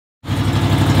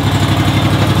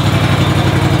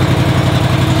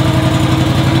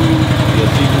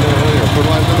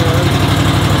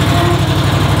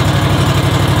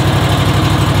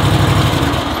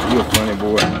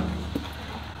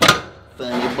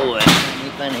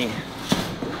in here.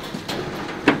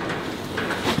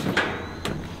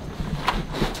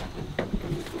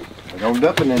 Don't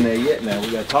dump it in there yet now.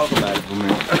 We gotta talk about it for a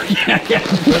minute.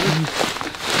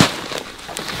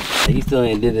 He still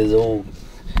ain't did the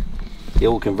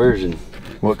old conversion.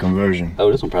 What conversion?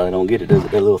 Oh, this one probably don't get it, does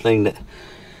it? That little thing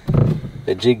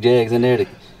that jig jags in there to...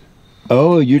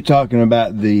 Oh, you're talking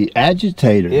about the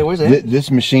agitator. Yeah, where's that?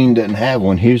 This machine doesn't have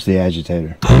one. Here's the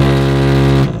agitator.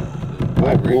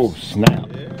 Whoa, snap.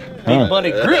 Big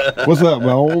buddy grip. What's up, man?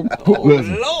 Oh,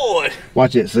 Lord.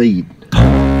 Watch that seed.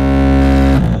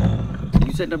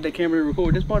 You setting up that camera to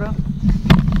record this part out?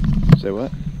 Say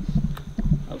what?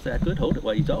 I would say I could hold it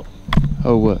while you talk.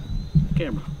 Oh, what?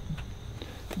 Camera.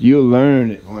 You'll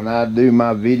learn it. When I do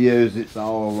my videos, it's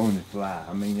all on the fly.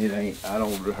 I mean, it ain't, I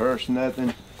don't rehearse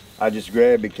nothing. I just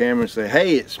grab the camera and say,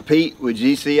 hey, it's Pete with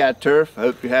GCI Turf. I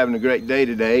hope you're having a great day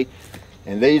today.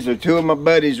 And these are two of my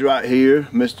buddies right here,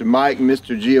 Mr. Mike and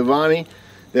Mr. Giovanni.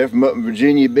 They're from up in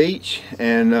Virginia Beach,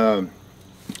 and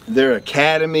they're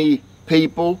academy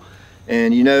people.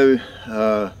 And you know,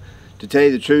 to tell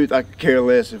you the truth, I could care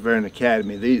less if they're in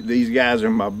academy. These guys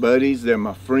are my buddies, they're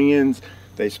my friends.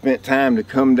 They spent time to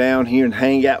come down here and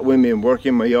hang out with me and work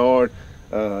in my yard.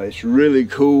 It's really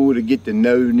cool to get to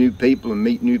know new people and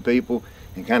meet new people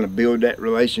and kind of build that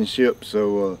relationship.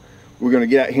 So we're gonna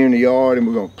get out here in the yard and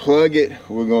we're gonna plug it,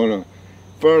 we're gonna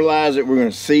fertilize it, we're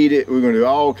gonna seed it, we're gonna do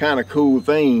all kind of cool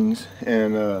things,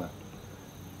 and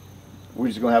we're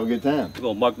just gonna have a good time. We're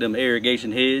gonna mark them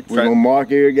irrigation heads. We're gonna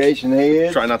mark irrigation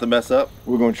heads. Try not to mess up.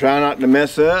 We're gonna try not to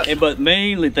mess up. But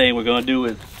mainly thing we're gonna do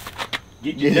is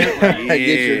get your dirt right.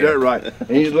 Get your dirt right.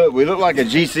 And we look like a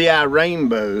GCI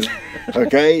rainbow.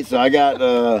 Okay, so I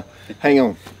got, hang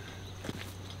on.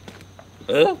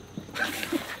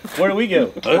 Where do we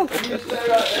go? He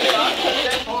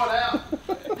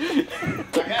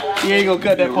ain't gonna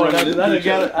cut that part out.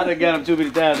 I done got him too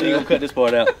many times. He ain't gonna cut this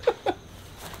part out.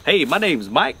 Hey, my name's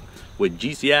Mike with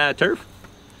GCI Turf.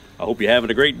 I hope you're having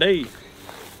a great day.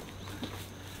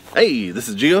 Hey, this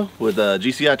is Gio with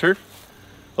GCI Turf.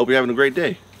 Hope you're having a great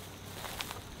day.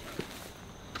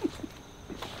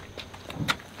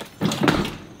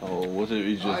 Oh, what's it?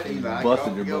 You just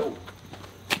busted your butt.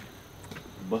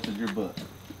 Busted your butt.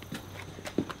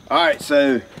 All right,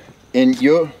 so in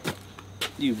your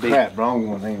You big crap, wrong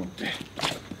one. Hang on.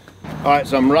 All right,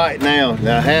 so I'm right now.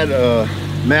 Now I had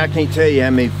man, I can't tell you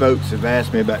how many folks have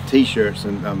asked me about t-shirts,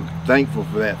 and I'm thankful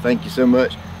for that. Thank you so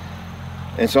much.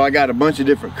 And so I got a bunch of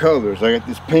different colors. I got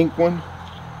this pink one,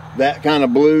 that kind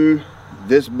of blue,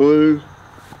 this blue,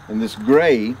 and this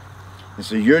gray. And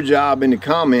so your job in the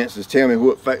comments is tell me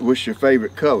what's your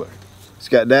favorite color. It's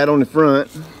got that on the front.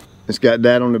 It's got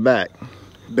that on the back.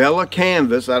 Bella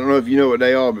Canvas, I don't know if you know what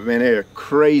they are, but man, they're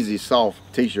crazy soft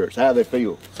t-shirts. How do they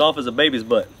feel? soft as a baby's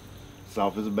butt.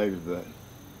 Soft as a baby's butt.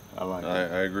 I like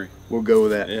that. I agree. We'll go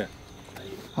with that. Yeah.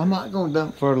 I'm not gonna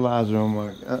dump fertilizer on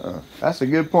my, That's a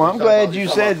good point. I'm glad you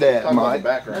said that, Mike.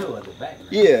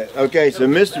 Yeah, okay, so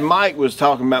Mr. Mike was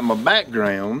talking about my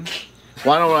background.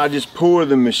 Why don't I just pour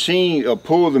the machine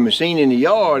in the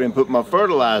yard and put my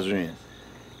fertilizer in?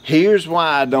 Here's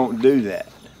why I don't do that,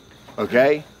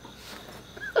 okay?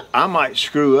 I might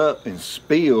screw up and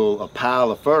spill a pile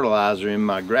of fertilizer in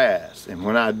my grass. And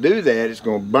when I do that, it's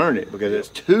gonna burn it because it's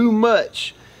too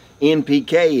much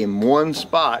NPK in one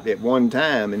spot at one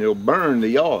time and it'll burn the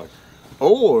yard.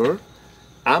 Or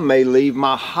I may leave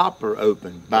my hopper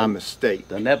open by mistake.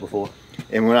 Done that before.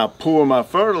 And when I pour my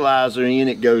fertilizer in,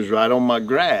 it goes right on my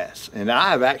grass. And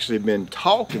I've actually been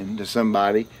talking to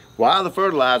somebody while the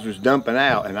fertilizer's dumping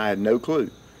out and I had no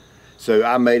clue. So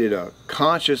I made it a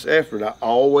conscious effort. I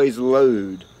always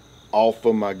load off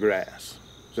of my grass.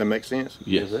 Does that make sense?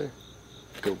 Yes, sir.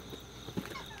 Cool.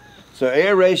 So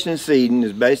aeration and seeding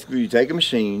is basically you take a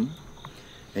machine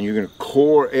and you're going to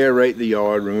core aerate the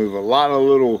yard, remove a lot of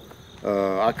little,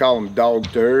 I call them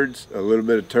dog turds, a little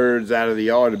bit of turds out of the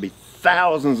yard. There'll be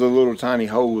thousands of little tiny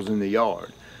holes in the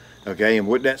yard. Okay, and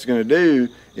what that's going to do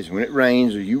is when it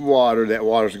rains or you water, that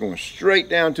water's going straight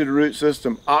down to the root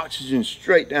system, oxygen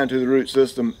straight down to the root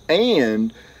system,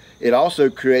 and it also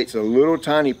creates a little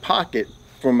tiny pocket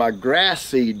for my grass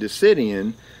seed to sit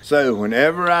in. So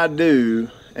whenever I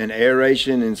do an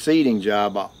aeration and seeding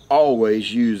job, I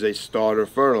always use a starter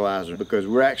fertilizer because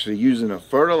we're actually using a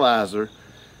fertilizer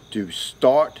to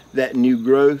start that new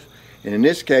growth. And in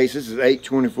this case, this is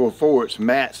 824-4, it's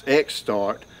Matt's X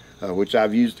Start. Which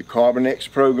I've used the Carbon X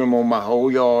program on my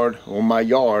whole yard,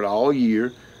 all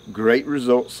year. Great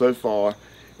results so far.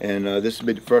 And this will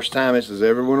be the first time this has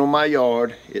ever went on my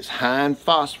yard. It's high in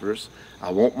phosphorus.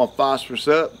 I want my phosphorus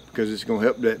up because it's going to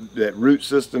help that root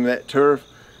system, that turf,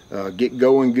 get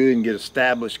going good and get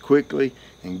established quickly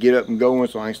and get up and going,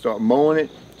 so I can start mowing it,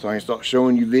 so I can start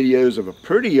showing you videos of a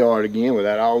pretty yard again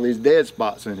without all these dead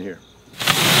spots in here.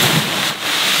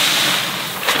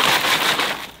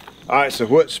 Alright, so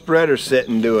what spreader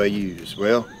setting do I use?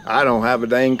 Well, I don't have a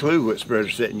dang clue what spreader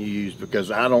setting you use,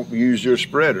 because I don't use your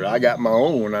spreader. I got my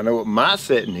own. I know what my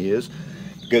setting is,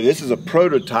 because this is a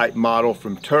prototype model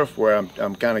from Turfware.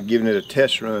 I'm kind of giving it a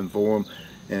test run for them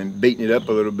and beating it up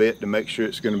a little bit to make sure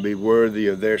it's going to be worthy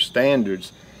of their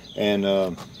standards. And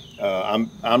I'm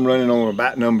running on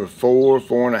about number 4,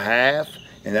 4.5,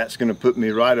 and that's going to put me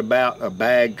right about a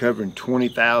bag covering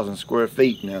 20,000 square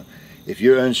feet. Now, if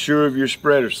you're unsure of your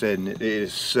spreader setting, it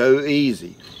is so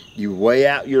easy. You weigh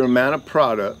out your amount of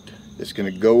product that's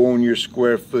going to go on your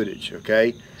square footage,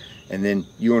 okay? And then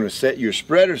you want to set your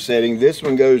spreader setting. This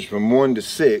one goes from 1 to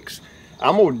 6.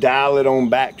 I'm going to dial it on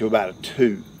back to about a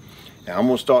 2. Now I'm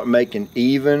going to start making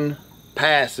even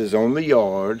passes on the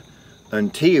yard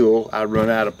until I run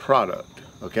out of product,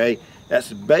 okay?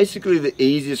 That's basically the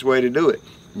easiest way to do it.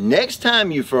 Next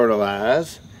time you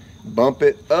fertilize, bump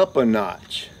it up a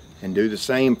notch and do the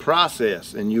same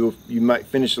process, and you might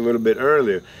finish a little bit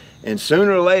earlier. And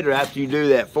sooner or later, after you do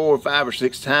that 4 or 5 or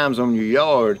 6 times on your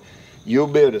yard, you'll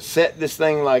be able to set this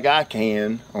thing like I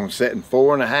can on setting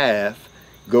 4.5,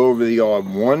 go over the yard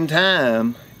 1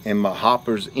 time, and my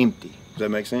hopper's empty. Does that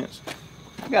make sense?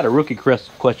 I got a rookie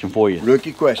question for you.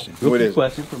 Rookie question. What is Rookie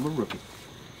question from a rookie.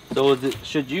 So is it,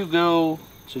 should you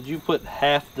put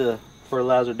half the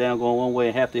fertilizer down going one way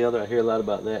and half the other? I hear a lot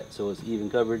about that. So it's even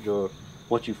coverage, or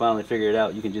once you finally figure it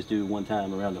out, you can just do 1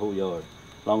 time around the whole yard,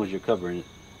 as long as you're covering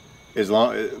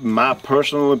it. My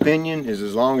personal opinion is,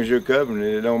 as long as you're covering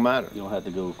it, it don't matter. You don't have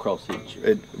to go cross hitch.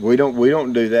 We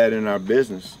don't do that in our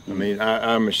business. I mean,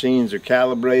 our machines are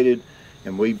calibrated,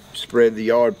 and we spread the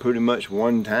yard pretty much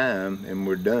 1 time, and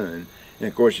we're done. And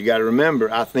of course, you got to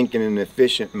remember, I think in an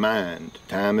efficient mind.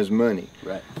 Time is money.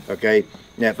 Right. Okay.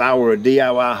 Now, if I were a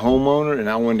DIY homeowner and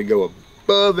I wanted to go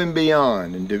above and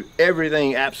beyond and do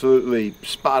everything absolutely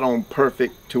spot on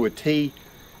perfect to a T,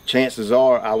 chances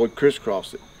are I would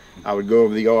crisscross it. I would go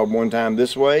over the yard 1 time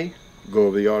this way, go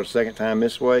over the yard a 2nd time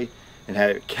this way, and have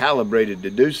it calibrated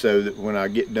to do so that when I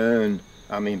get done,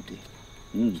 I'm empty.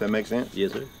 Does that make sense?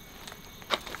 Yes, sir.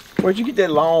 Where'd you get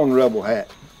that Lawn Rebel hat?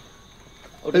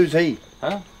 Who's he?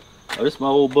 Huh? Oh, this is my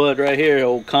old bud right here,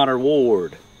 old Connor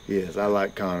Ward. Yes, I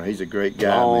like Connor. He's a great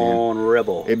guy, Lawn man.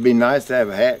 Rebel. It'd be nice to have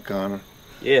a hat, Connor.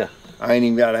 Yeah. I ain't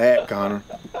even got a hat, Connor.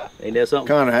 Ain't that something?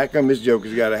 Connor, how come this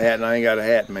joker's got a hat and I ain't got a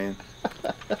hat, man?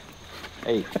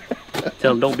 Hey,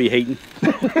 tell him don't be hating.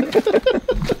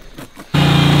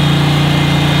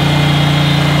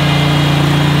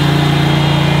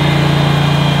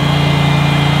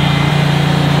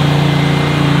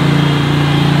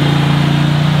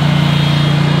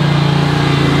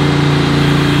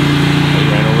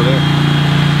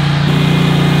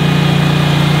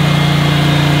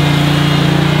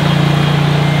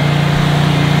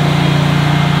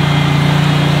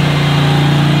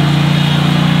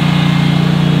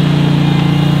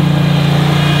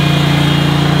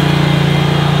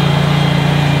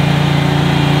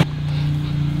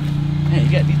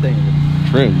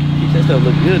 Trimmed. Keeps that stuff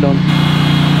look good on.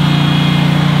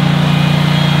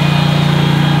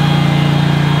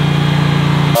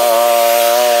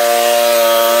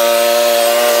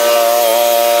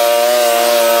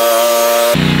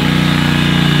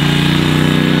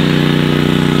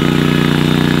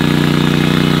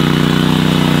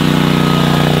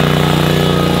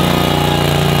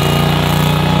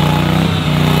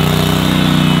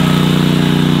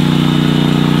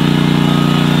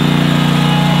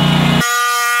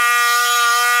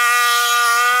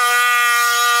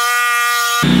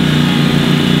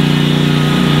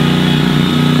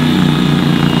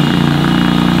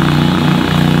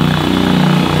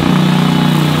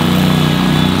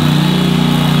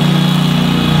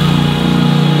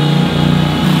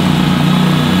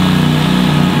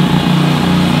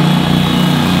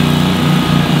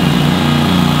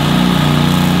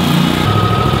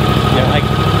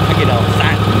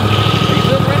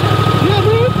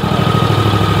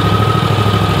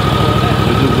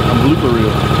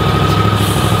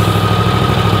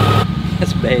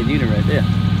 Bad unit right there.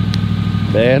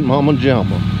 Bad mama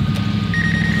jumper.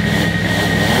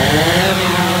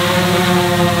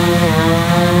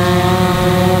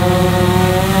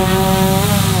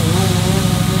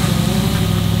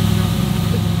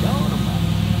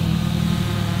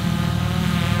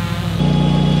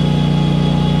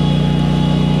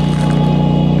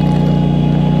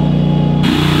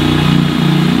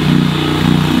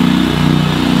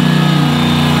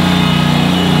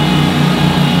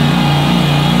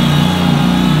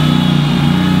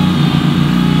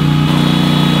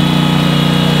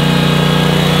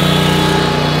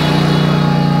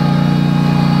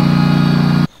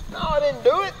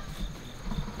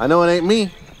 I know it ain't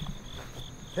me.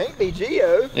 Can't be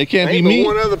Gio. It can't be Ain't me.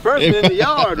 but one other person in the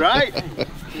yard, right? Can't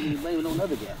even blame it on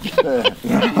another guy.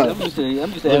 I'm used to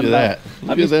Look at that.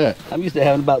 Look at that. I'm used to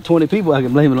having about 20 people I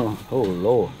can blame it on. Oh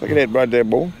Lord. Look at that right there,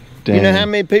 boy. Dang. You know how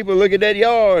many people look at that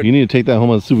yard? You need to take that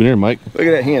home as a souvenir, Mike. Look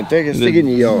at that hen. Take it, stick it in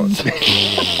your yard.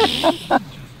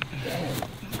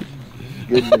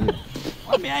 Good.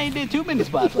 I mean, I ain't did too many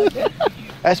spots like that.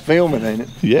 That's filming, ain't it?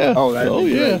 Yeah. Oh, that'd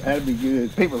be yeah. great. That'd be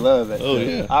good. People love that. Oh, stuff.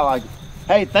 yeah. I like it.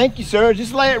 Hey, thank you, sir.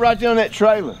 Just lay it right there on that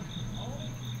trailer.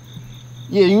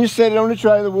 Yeah, you can just set it on the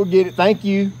trailer. We'll get it. Thank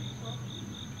you.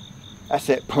 That's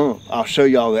that pump. I'll show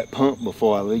y'all that pump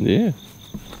before I leave. Yeah.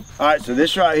 All right, so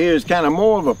this right here is kind of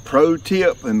more of a pro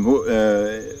tip, and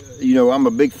you know, I'm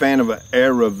a big fan of an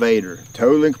aerator.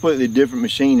 Totally and completely different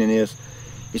machine than this.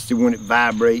 It's the one that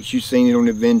vibrates. You've seen it on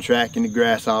the Ventrac and the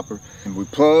Grasshopper. And we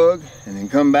plug and then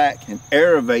come back and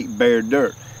aerate bare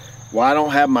dirt. Well, I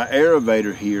don't have my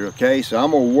aerator here, okay? So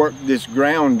I'm gonna work this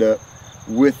ground up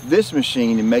with this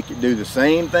machine and make it do the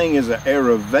same thing as an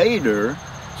aerator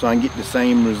so I can get the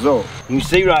same result. You can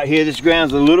see right here, this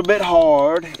ground's a little bit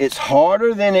hard. It's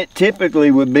harder than it typically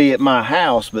would be at my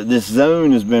house, but this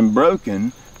zone has been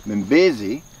broken, been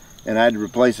busy, and I had to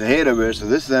replace a head over there, so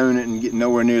this zone isn't getting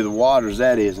nowhere near the water as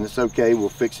that is, and it's okay, we'll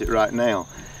fix it right now.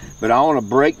 But I want to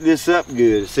break this up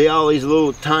good. See all these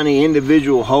little tiny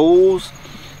individual holes?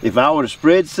 If I were to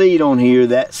spread seed on here,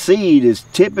 that seed is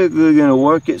typically going to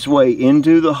work its way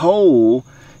into the hole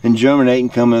and germinate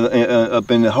and come up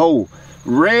in the hole.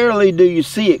 Rarely do you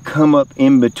see it come up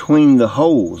in between the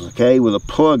holes, okay, with a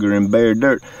plugger in bare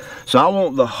dirt. So I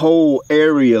want the whole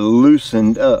area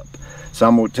loosened up. So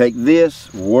I'm going to take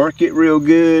this, work it real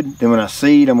good. Then when I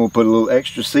seed, I'm going to put a little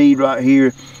extra seed right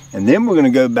here. And then we're going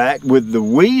to go back with the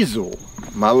weasel,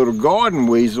 my little garden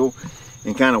weasel,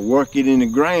 and kind of work it in the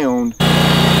ground.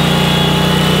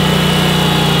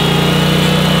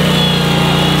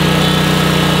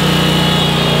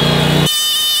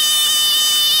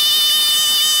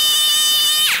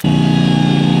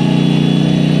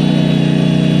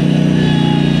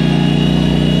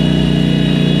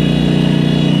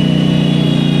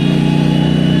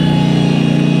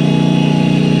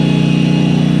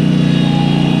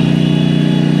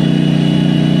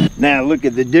 Now look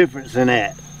at the difference in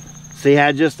that. See how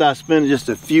I spent just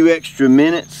a few extra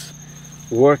minutes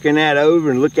working that over,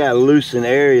 and look how loose an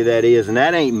area that is, and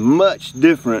that ain't much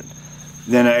different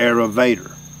than an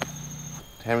aerator.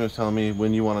 Tammy was telling me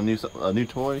when you want a new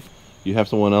toy, you have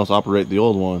someone else operate the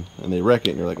old one, and they wreck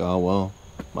it, and you're like, oh well,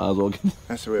 might as well get.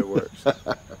 That's the way it works.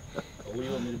 What do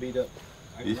you want me to beat up?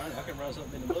 I can run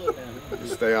something in the mud down here.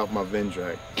 Stay off my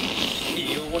Ventrac.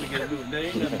 You don't want to get a move. There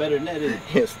ain't nothing better than that, is it?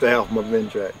 Yeah, stay off my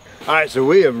Ventrac. All right, so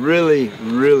we have really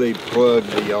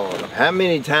plugged the yard. How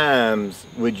many times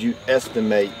would you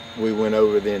estimate we went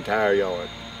over the entire yard?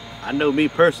 I know me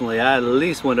personally, I at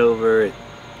least went over it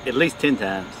at least 10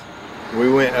 times.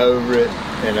 We went over it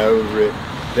and over it.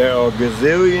 There are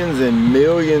gazillions and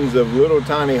millions of little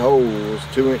tiny holes,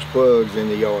 2-inch plugs in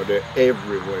the yard. They're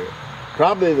everywhere.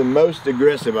 Probably the most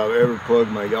aggressive I've ever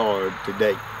plugged my yard to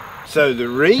date. So the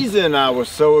reason I was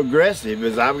so aggressive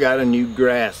is I've got a new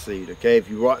grass seed, okay? If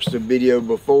you watched the video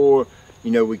before,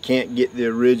 you know we can't get the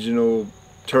original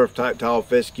turf type tall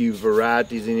fescue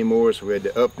varieties anymore, so we had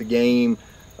to up the game.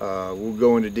 We'll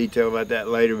go into detail about that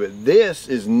later, but this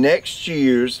is next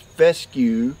year's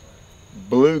fescue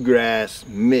bluegrass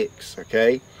mix,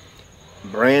 okay?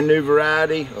 Brand new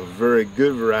variety, a very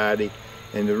good variety.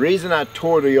 And the reason I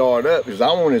tore the yard up is I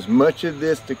want as much of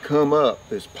this to come up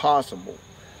as possible.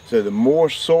 So the more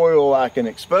soil I can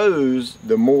expose,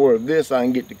 the more of this I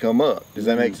can get to come up. Does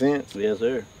that make sense? Yes,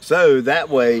 sir. So that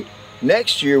way,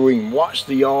 next year we can watch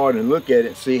the yard and look at it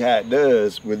and see how it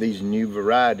does with these new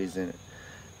varieties in it.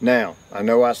 Now, I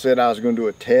know I said I was going to do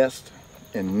a test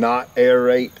and not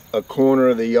aerate a corner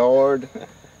of the yard,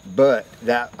 but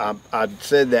that I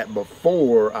said that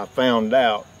before I found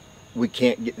out we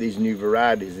can't get these new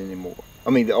varieties anymore. I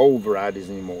mean the old varieties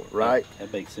anymore, right?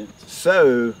 That makes sense.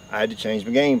 So I had to change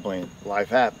my game plan. Life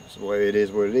happens. Well, it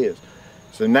is what it is.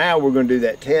 So now we're going to do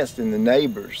that test in the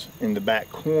neighbors in the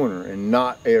back corner and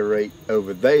not aerate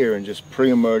over there and just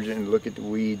pre-emerge it and look at the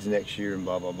weeds next year and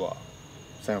blah blah blah.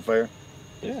 Sound fair?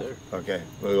 Yes, sir. Okay,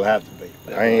 well it'll have to be.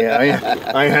 I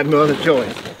ain't had no other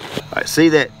choice. All right, see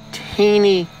that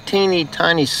teeny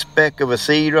tiny speck of a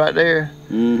seed right there?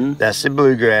 Mm-hmm. That's the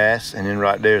bluegrass, and then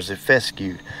right there's the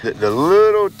fescue. The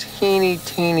little teeny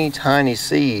tiny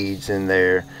seeds in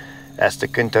there, that's the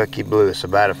Kentucky blue. It's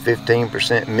about a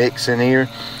 15% mix in here.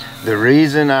 The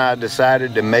reason I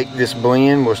decided to make this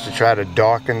blend was to try to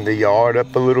darken the yard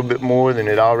up a little bit more than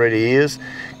it already is.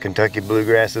 Kentucky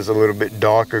bluegrass is a little bit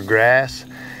darker grass,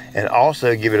 and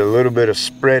also give it a little bit of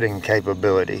spreading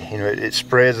capability. You know, it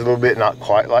spreads a little bit, not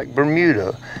quite like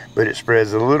Bermuda, but it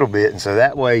spreads a little bit. And so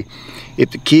that way, if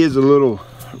the kid's a little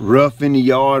rough in the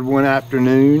yard one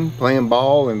afternoon playing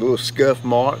ball and a little scuff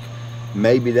mark,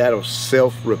 maybe that'll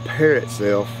self-repair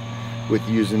itself with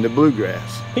using the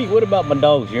bluegrass. Pete, what about my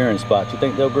dog's urine spots? You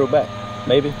think they'll grow back?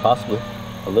 Maybe, possibly,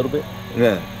 a little bit?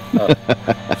 No. Oh.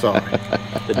 Sorry.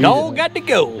 The dog got to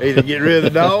go. Either get rid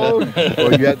of the dog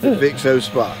or you got to fix those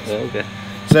spots. Okay.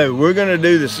 So we're gonna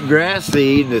do this grass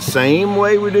seed the same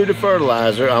way we do the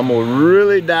fertilizer. I'm gonna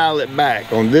really dial it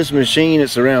back. On this machine,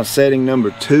 it's around setting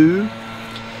number 2.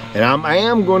 And I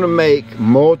am gonna make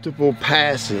multiple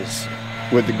passes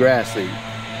with the grass seed.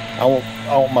 I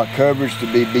want my coverage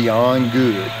to be beyond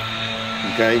good.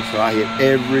 Okay, so I hit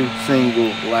every single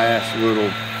last little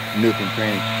nook and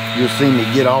cranny. You'll see me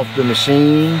get off the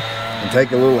machine and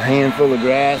take a little handful of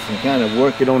grass and kind of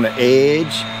work it on the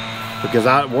edge. Because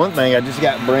one thing, I just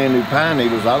got brand new pine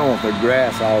needles. I don't want the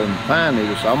grass all in the pine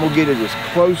needles. So I'm gonna get it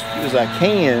as close as I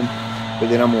can, but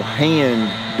then I'm gonna hand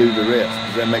do the rest.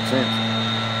 Does that make sense?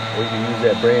 We can use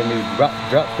that brand new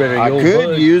drop spreader. I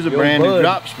could use a brand new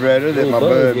drop spreader that my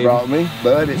bud brought me,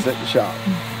 but it's at the shop.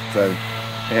 So,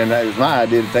 and that was my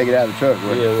idea to take it out of the truck.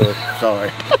 Yeah, it was. Sorry.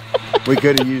 We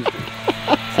could have used it.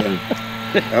 So,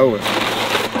 oh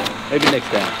well. Maybe next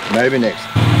time. Maybe next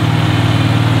time.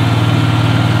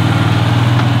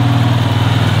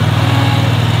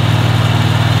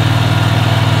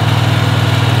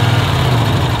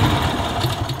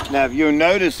 Now, if you'll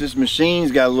notice, this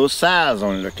machine's got a little size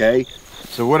on it, okay?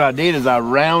 So what I did is I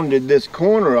rounded this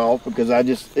corner off because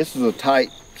this is a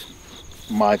tight,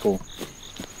 Michael.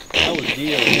 That was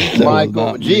Gio.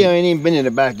 Michael, Gio ain't even been in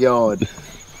the backyard.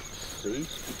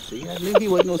 See, I knew he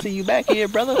wasn't gonna see you back here,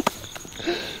 brother.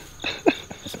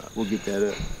 We'll get that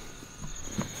up.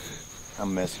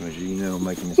 I'm messing with you, you know,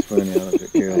 making this funny. I don't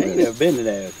take care of I ain't never been to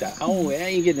that. I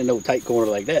ain't getting in no tight corner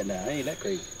like that now. I ain't that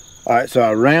crazy. All right, so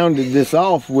I rounded this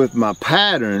off with my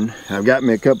pattern. I've got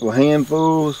me a couple of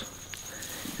handfuls.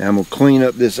 And I'm gonna clean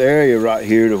up this area right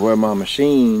here to where my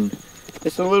machine,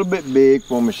 it's a little bit big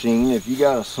for a machine. If you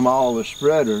got a smaller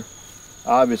spreader,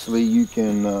 obviously you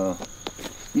can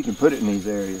put it in these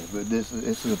areas, but this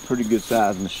is a pretty good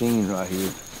sized machine right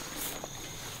here.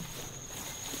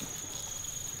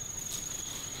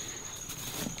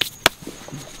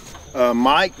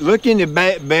 Mike, look in the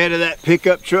bed of that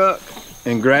pickup truck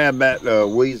and grab that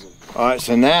weasel. All right,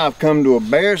 so now I've come to a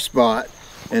bare spot,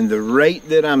 and the rate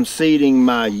that I'm seeding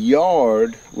my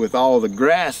yard with all the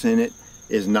grass in it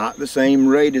is not the same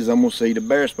rate as I'm gonna seed a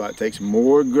bare spot. It takes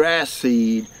more grass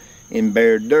seed in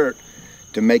bare dirt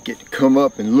to make it come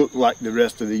up and look like the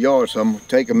rest of the yard. So I'm gonna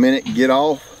take a minute, get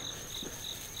off.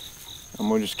 I'm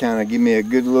gonna just kind of give me a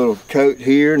good little coat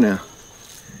here. Now,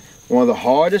 one of the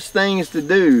hardest things to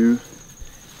do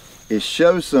is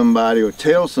show somebody or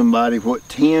tell somebody what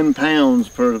 10 pounds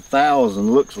per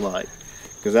 1,000 looks like,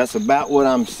 because that's about what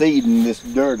I'm seeding this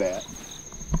dirt at.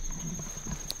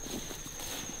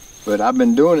 But I've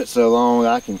been doing it so long,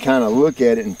 I can kind of look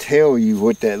at it and tell you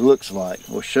what that looks like,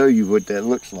 or show you what that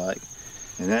looks like.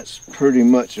 And that's pretty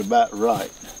much about right.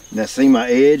 Now see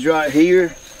my edge right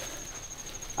here?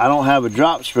 I don't have a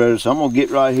drop spreader, so I'm gonna get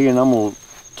right here and I'm gonna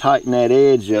tighten that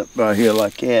edge up right here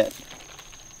like that.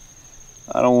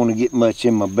 I don't want to get much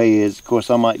in my beds. Of course,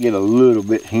 I might get a little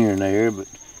bit here and there, but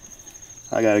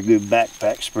I got a good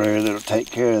backpack sprayer that'll take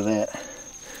care of that.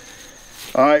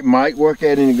 All right, Mike, work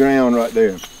that in the ground right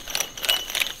there.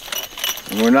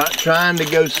 And we're not trying to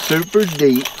go super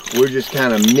deep. We're just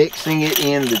kind of mixing it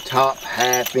in the top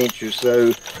 ½ inch or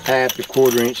so, half to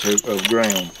quarter inch of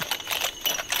ground.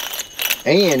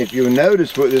 And if you'll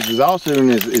notice, what this is also doing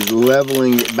is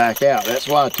leveling it back out. That's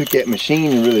why I took that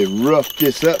machine and really roughed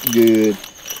this up good,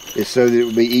 is so that it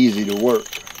would be easy to work.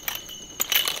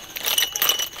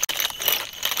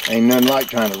 Ain't nothing like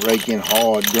trying to rake in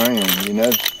hard ground, you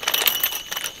know?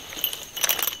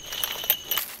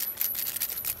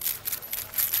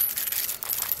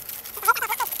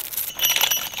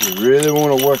 You really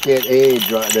want to work that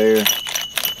edge right there.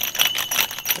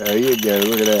 There you go,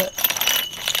 look at that.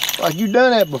 Like you done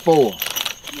that before.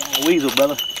 You got a weasel,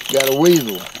 brother. You got a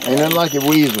weasel. Ain't nothing like a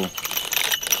weasel.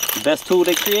 The best tool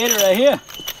they created right here.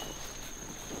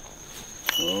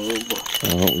 Oh, boy.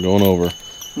 Oh, going over.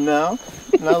 No.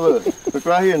 Now look. Look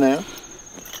right here now.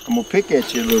 I'm going to pick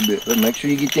at you a little bit, but make sure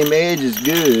you get them edges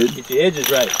good. Get your edges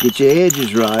right. Get your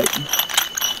edges right.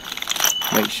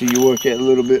 Make sure you work that a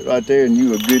little bit right there and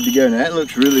you are good to go. Now that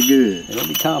looks really good. It'll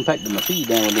be compacting my feet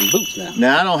down with them boots now.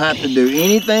 Now I don't have to do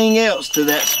anything else to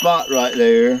that spot right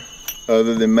there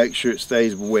other than make sure it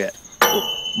stays wet, or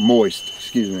moist,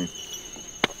 excuse me.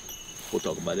 We'll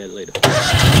talk about that later.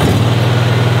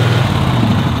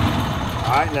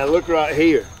 All right, now look right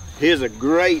here. Here's a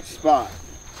great spot.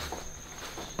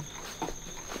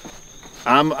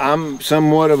 I'm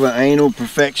somewhat of an anal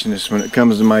perfectionist when it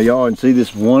comes to my yard. And see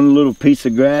this one little piece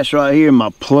of grass right here? My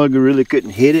plugger really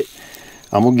couldn't hit it.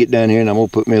 I'm gonna get down here and I'm gonna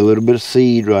put me a little bit of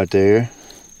seed right there.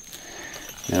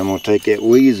 And I'm gonna take that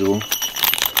weasel.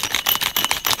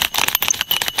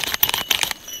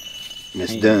 And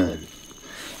it's done.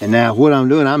 And now what I'm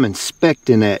doing, I'm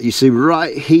inspecting that. You see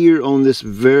right here on this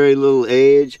very little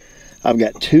edge, I've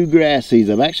got 2 grass seeds.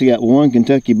 I've actually got one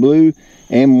Kentucky Blue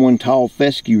and one tall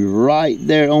fescue right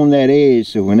there on that edge.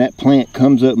 So when that plant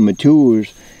comes up and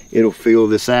matures, it'll fill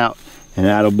this out and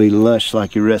that'll be lush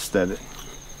like the rest of it.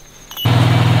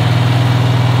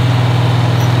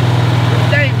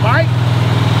 Dang, Mike.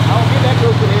 I'll get that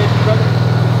broken edge, brother.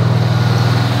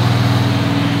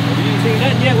 If you ain't seen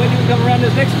that yet, when do you come around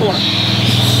this next corner?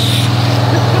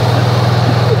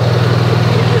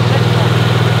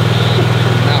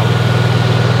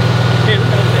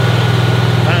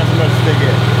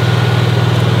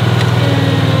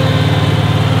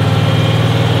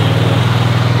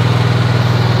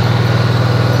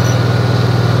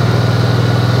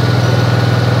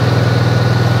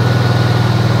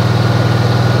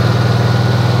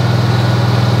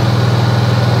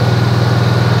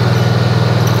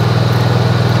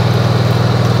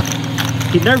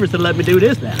 He's nervous to let me do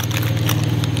this now.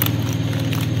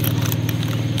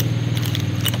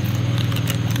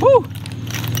 Woo!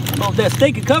 I don't know if that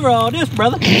steak can cover all this,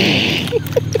 brother.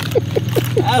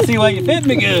 I see why you fit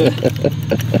me good.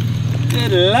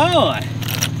 Good Lord.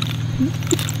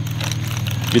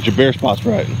 Get your bare spots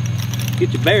right.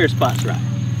 Get your bare spots right.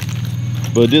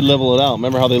 But it did level it out.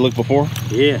 Remember how they looked before?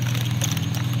 Yeah.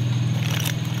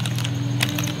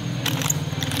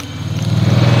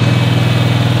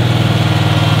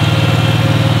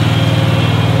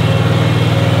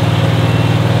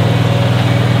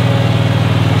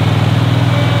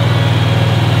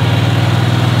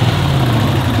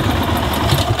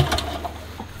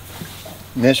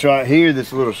 And this right here,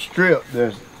 this little strip,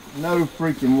 there's no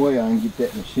freaking way I can get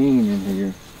that machine in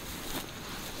here.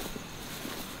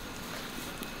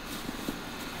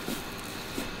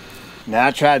 Now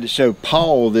I tried to show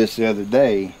Paul this the other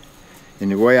day,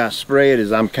 and the way I spray it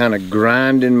is I'm kind of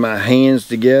grinding my hands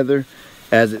together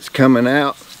as it's coming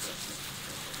out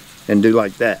and do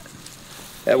like that.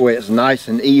 That way it's nice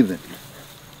and even.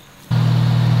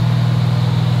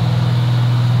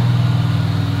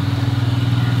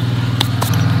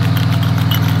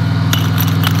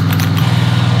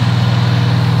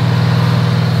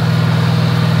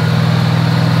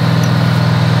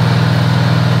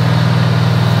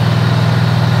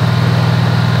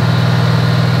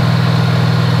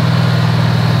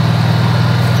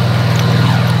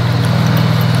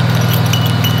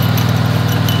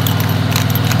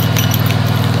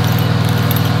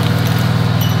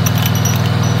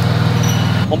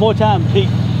 One more time, Pete.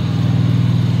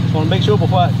 Just want to make sure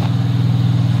before I...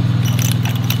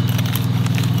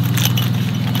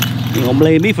 You gonna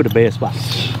blame me for the bad spot.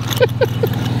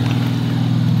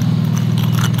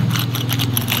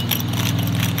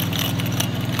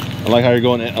 I like how you're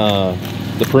going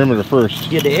the perimeter first.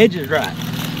 Get the edges right.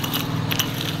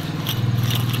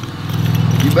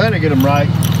 You better get them right.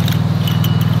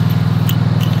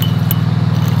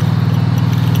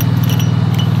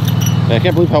 Man, I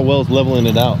can't believe how well it's leveling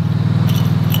it out.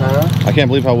 Huh? I can't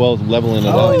believe how well it's leveling it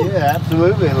out. Oh yeah,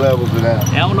 absolutely it levels it out.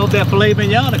 I don't know if that filet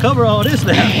mignon to cover all this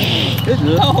now. Good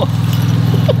Lord.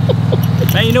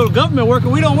 Man, you know the government worker,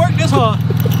 we don't work this hard.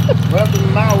 Welcome to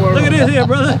my world. Look at this here,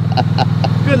 brother.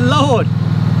 Good Lord.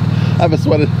 I haven't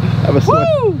sweated.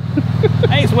 Woo!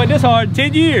 I ain't sweated this hard in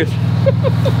 10 years.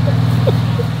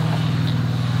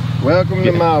 Welcome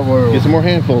to my world. Get some more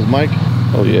handfuls, Mike.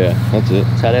 Oh yeah, that's it.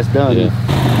 That's how that's done. Yeah.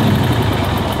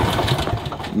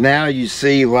 Now you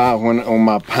see why when on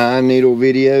my pine needle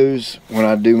videos, when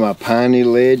I do my pine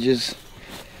needle edges,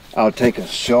 I'll take a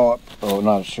sharp, or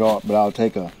not a sharp, but I'll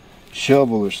take a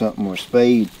shovel or something or a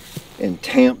spade and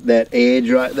tamp that edge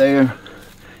right there.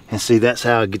 And see, that's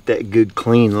how I get that good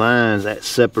clean lines, that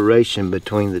separation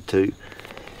between the two.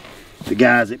 The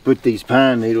guys that put these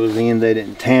pine needles in, they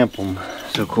didn't tamp them.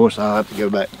 So of course I'll have to go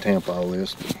back and tamp all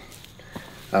this. But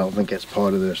I don't think that's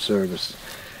part of their service.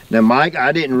 Now Mike,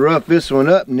 I didn't rough this one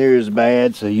up near as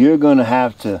bad, so you're gonna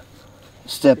have to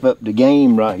step up the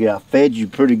game right here. I fed you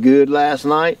pretty good last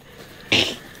night,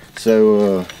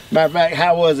 So, matter of fact,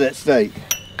 how was that steak?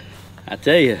 I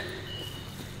tell you,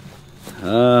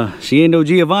 she ain't no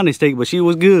Giovanni steak, but she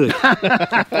was good.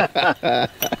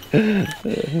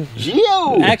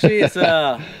 Gio! Actually, it's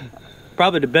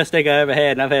probably the best steak I ever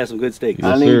had, and I've had some good steaks.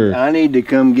 Yes, I need to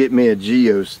come get me a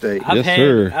Gio steak.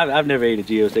 I've never ate a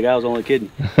Gio steak. I was only kidding.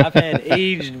 I've had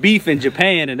aged beef in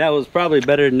Japan, and that was probably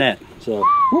better than that. So,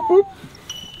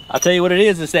 I'll tell you what it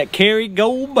is. It's that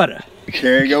Kerrygold butter.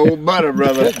 Kerrygold butter,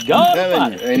 brother. God I'm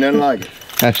telling you, ain't nothing like it.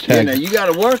 Hashtag. Yeah, now you got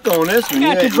to work on this one.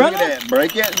 Got you, Look brother. at that.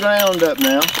 Break that ground up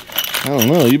now. I don't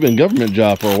know. You've been government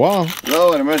job for a while.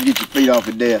 Lord, I must get your feet off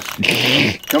the desk.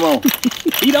 Come on.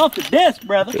 Eat off the desk,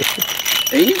 brother.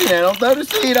 Easy now. Don't throw the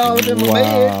seed all up in my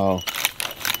bed. Wow.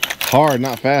 Hard,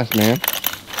 not fast, man.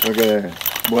 Look at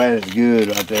that. Boy, that's good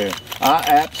right there.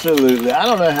 I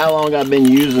don't know how long I've been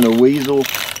using a weasel.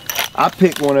 I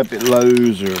picked one up at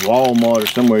Lowe's or Walmart or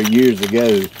somewhere years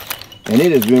ago, and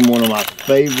it has been one of my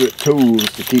favorite tools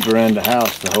to keep around the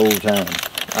house the whole time.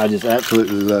 I just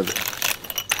absolutely love it.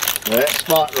 That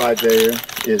spot right there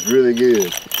is really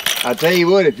good. I tell you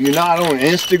what, if you're not on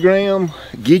Instagram,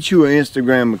 get you an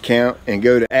Instagram account and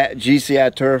go to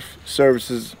 @GCI Turf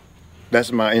Services.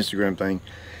 That's my Instagram thing.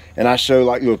 And I show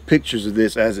like little pictures of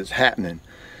this as it's happening,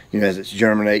 you know, as it's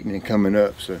germinating and coming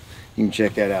up. So you can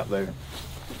check that out there.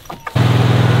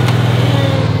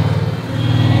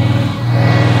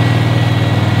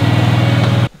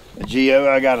 Gio,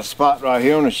 I got a spot right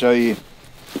here I want to show you.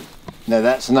 Now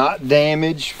that's not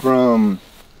damage from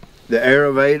the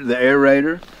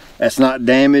aerator. That's not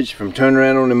damage from turning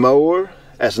around on the mower.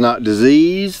 That's not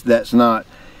disease. That's not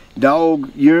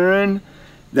dog urine.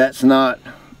 That's not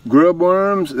grub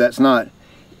worms. That's not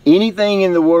anything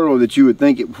in the world that you would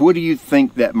think it. What do you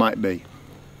think that might be?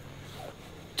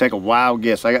 Take a wild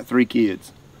guess. I got 3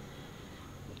 kids.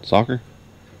 Soccer?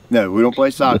 No, we don't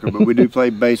play soccer, but we do play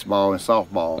baseball and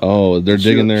softball. Oh, they're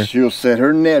digging there. She'll set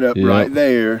her net up Yep. right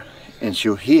there, and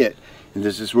she'll hit. And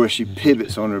this is where she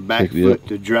pivots on her back foot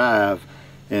to drive,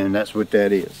 and that's what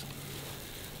that is.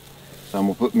 So I'm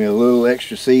gonna put me a little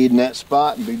extra seed in that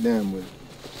spot and be done with it.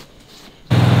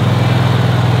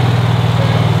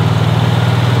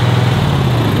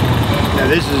 Now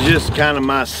this is just kind of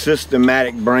my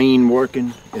systematic brain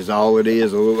working, is all it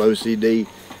is, a little OCD.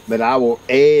 But I will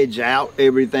edge out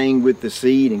everything with the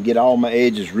seed and get all my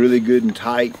edges really good and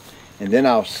tight. And then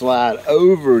I'll slide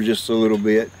over just a little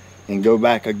bit and go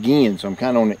back again. So I'm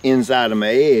kind of on the inside of my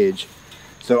edge.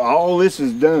 So all this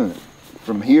is done.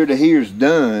 From here to here is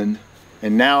done.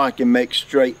 And now I can make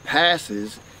straight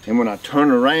passes. And when I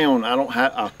turn around,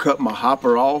 I'll cut my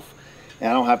hopper off. And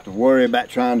I don't have to worry about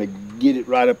trying to get it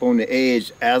right up on the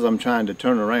edge as I'm trying to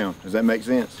turn around. Does that make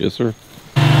sense? Yes, sir.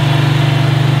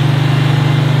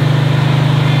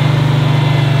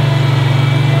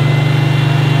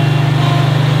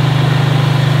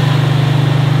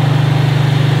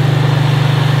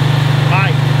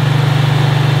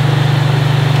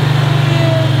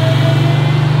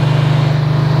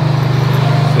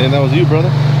 And that was you, brother.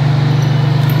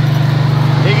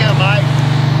 Here you go, Mike.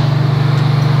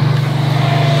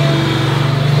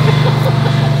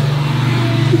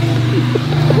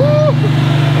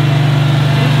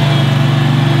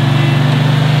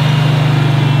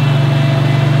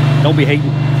 Don't be hating.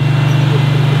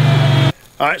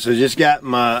 All right, so just got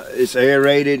it's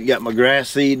aerated, got my grass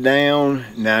seed down.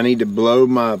 Now I need to blow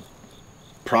my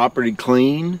property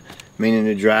clean, meaning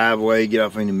the driveway, get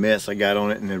off any mess I got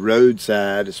on it, and the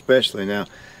roadside especially. Now,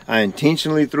 I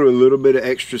intentionally threw a little bit of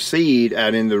extra seed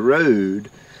out in the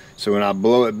road, so when I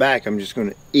blow it back, I'm just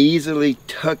gonna easily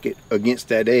tuck it against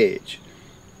that edge.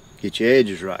 Get your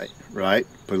edges right?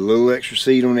 Put a little extra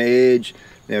seed on the edge,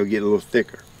 they'll get a little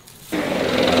thicker.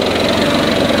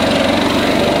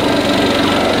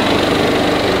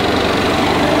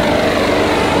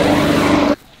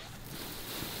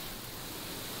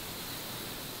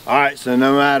 All right, so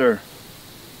no matter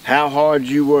how hard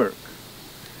you work,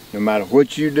 no matter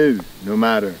what you do, no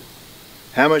matter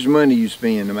how much money you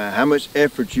spend, no matter how much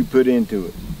effort you put into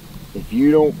it, if you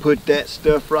don't put that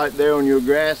stuff right there on your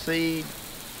grass seed,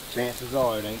 chances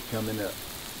are it ain't coming up.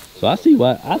 So I see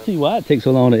why it takes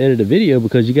so long to edit a video,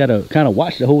 because you gotta kind of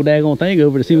watch the whole daggone thing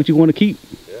over to see what you want to keep.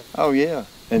 Oh yeah,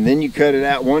 and then you cut it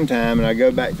out one time, and I go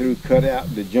back through, cut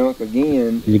out the junk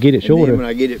again. You get it shorter. And then when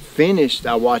I get it finished,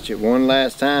 I watch it one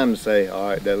last time and say, all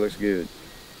right, that looks good.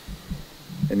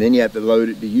 And then you have to load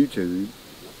it to YouTube.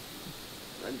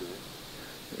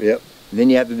 Yep. And then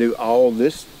you have to do all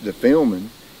this, the filming.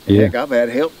 And Yeah. heck, I've had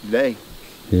help today.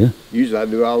 Yeah. Usually I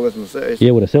do all this myself.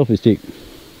 Yeah, with a selfie stick.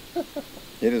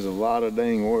 It is a lot of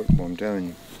dang work, I'm telling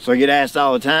you. So I get asked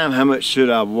all the time, how much should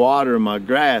I water my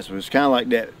grass? Well, it's kind of like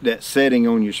that setting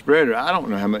on your spreader. I don't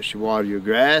know how much you water your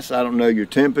grass. I don't know your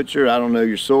temperature. I don't know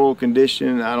your soil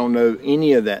condition. I don't know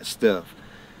any of that stuff.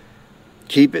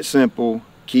 Keep it simple.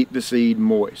 Keep the seed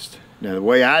moist. Now the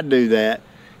way I do that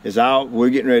is we're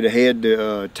getting ready to head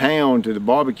to town to the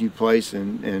barbecue place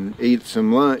and eat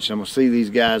some lunch. I'm gonna see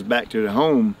these guys back to the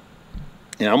home,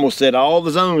 and I'm gonna set all the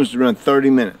zones to run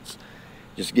 30 minutes.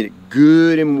 Just get it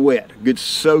good and wet, good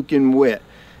soaking wet.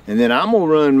 And then I'm gonna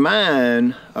run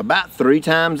mine about 3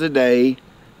 times a day,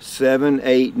 7,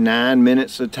 8, 9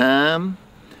 minutes a time.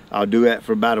 I'll do that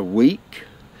for about a week.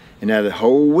 And now the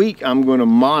whole week I'm gonna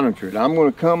monitor it. I'm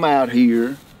gonna come out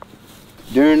here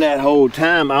during that whole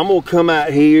time. I'm gonna come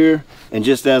out here, and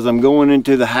just as I'm going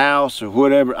into the house or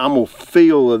whatever, I'm gonna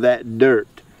feel of that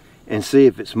dirt and see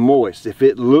if it's moist. If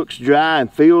it looks dry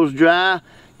and feels dry,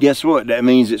 guess what? That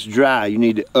means it's dry. You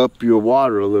need to up your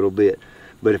water a little bit.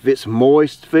 But if it's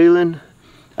moist feeling,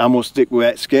 I'm gonna stick with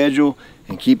that schedule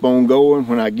and keep on going.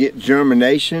 When I get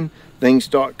germination, things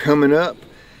start coming up,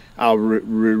 I'll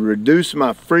reduce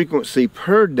my frequency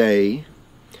per day.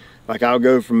 Like I'll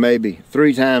go from maybe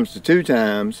 3 times to 2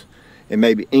 times, and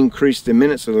maybe increase the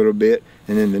minutes a little bit.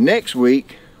 And then the next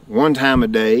week, 1 time a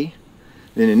day.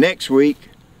 Then the next week,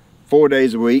 4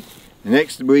 days a week. The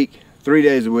next week, 3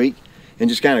 days a week. And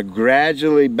just kind of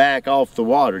gradually back off the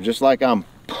water. Just like I'm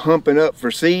pumping up for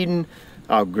seeding,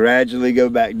 I'll gradually go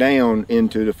back down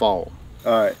into the fall.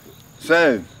 All right,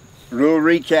 so real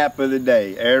recap of the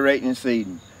day, aerating and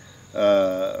seeding.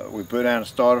 We put down a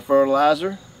starter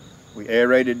fertilizer. We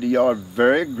aerated the yard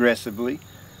very aggressively.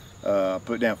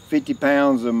 Put down 50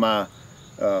 pounds of my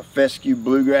fescue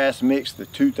bluegrass mix, the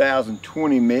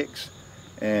 2020 mix.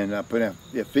 And I put down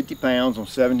 50 pounds on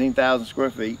 17,000 square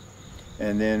feet.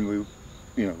 And then we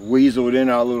weaseled in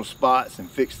our little spots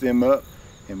and fixed them up,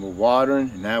 and we're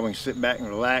watering, and now we can sit back and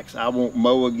relax. I won't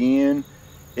mow again.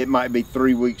 It might be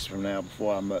 3 weeks from now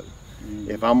before I mow.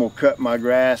 If I'm gonna cut my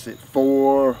grass at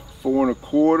 4, 4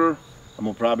 1/4, I'm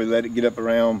gonna probably let it get up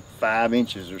around 5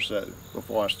 inches or so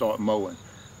before I start mowing.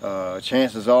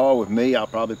 Chances are with me, I'll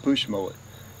probably push mow it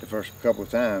the first couple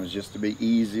of times just to be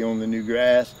easy on the new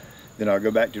grass. Then I'll go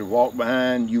back to the walk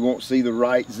behind. You won't see the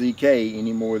right ZK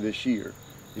anymore this year.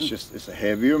 It's a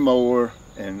heavier mower,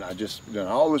 and I just done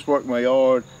all this work in my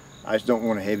yard. I just don't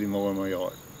want a heavy mower in my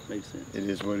yard. Makes sense. It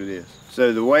is what it is.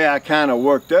 So the way I kind of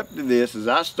worked up to this is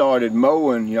I started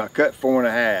mowing, I cut 4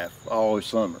 1/2 all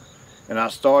summer. And I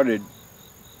started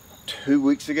 2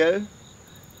 weeks ago,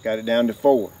 got it down to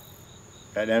 4.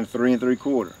 Got it down to 3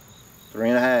 3/4, 3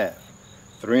 1/2,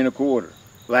 3 1/4.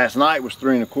 Last night was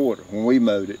 3 1/4 when we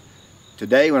mowed it.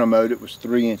 Today when I mowed it was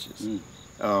 3 inches.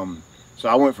 So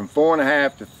I went from 4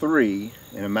 1/2 to 3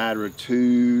 in a matter of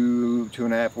 2,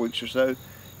 2.5 weeks or so.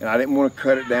 And I didn't want to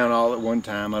cut it down all at one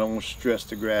time. I don't want to stress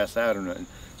the grass out or nothing.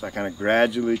 So I kind of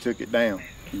gradually took it down.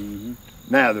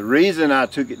 Now the reason I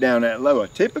took it down that low, I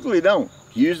typically don't.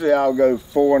 Usually I'll go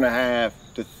 4 1/2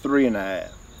 to 3 1/2.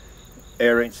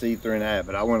 Aerate seed 3 1/2.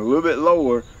 But I went a little bit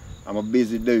lower. I'm a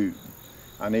busy dude.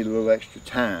 I need a little extra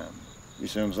time. You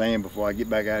see what I'm saying? Before I get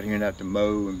back out here and have to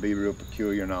mow and be real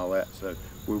peculiar and all that. So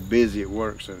we're busy at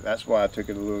work, so that's why I took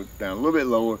it down a little bit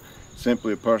lower.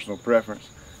 Simply a personal preference.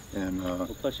 And well,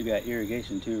 plus you got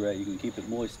irrigation too, right? You can keep it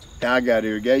moist. I got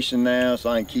irrigation now, so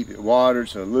I can keep it watered,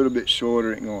 so a little bit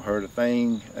shorter ain't gonna hurt a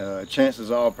thing. Chances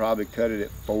are I'll probably cut it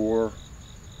at 4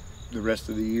 the rest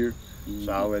of the year.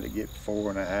 So I'll let it get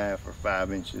 4 1/2 or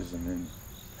 5 inches and then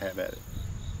have at it.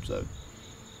 So,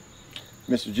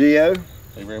 Mr. Gio.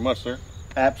 Thank you very much, sir.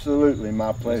 Absolutely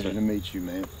my pleasure to meet you,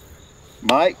 man.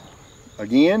 Mike,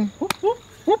 again.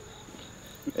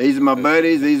 These are my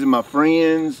buddies, these are my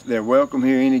friends. They're welcome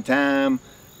here anytime,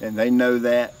 and they know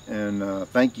that. And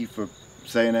thank you for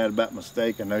saying that about my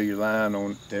steak. I know you're lying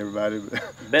on to everybody.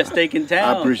 Best steak in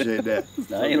town. I appreciate that.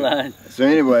 No, I ain't lying. So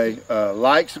anyway,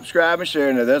 like, subscribe, and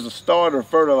share. Now there's a starter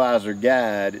fertilizer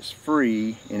guide. It's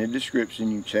free in the description.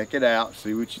 You can check it out,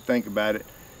 see what you think about it,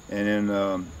 and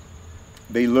then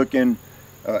be looking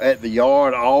at the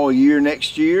yard all year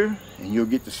next year, and you'll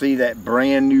get to see that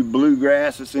brand new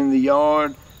bluegrass that's in the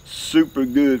yard. Super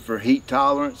good for heat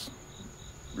tolerance,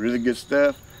 really good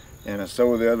stuff. And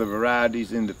so are the other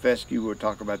varieties in the fescue. We'll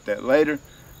talk about that later.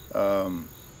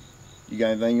 You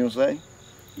got anything you want to say?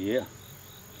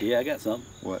 Yeah, I got something.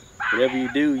 What? Whatever you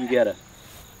do, you gotta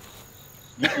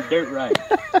get your dirt right.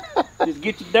 Just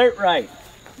get your dirt right.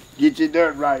 Get your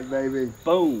dirt right, baby.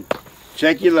 Boom.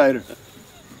 Check you later.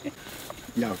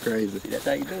 Y'all crazy. That's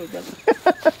how you do it, brother.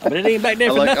 But it ain't back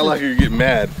there for nothing. I like you're getting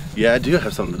mad. Yeah, I do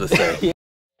have something to say.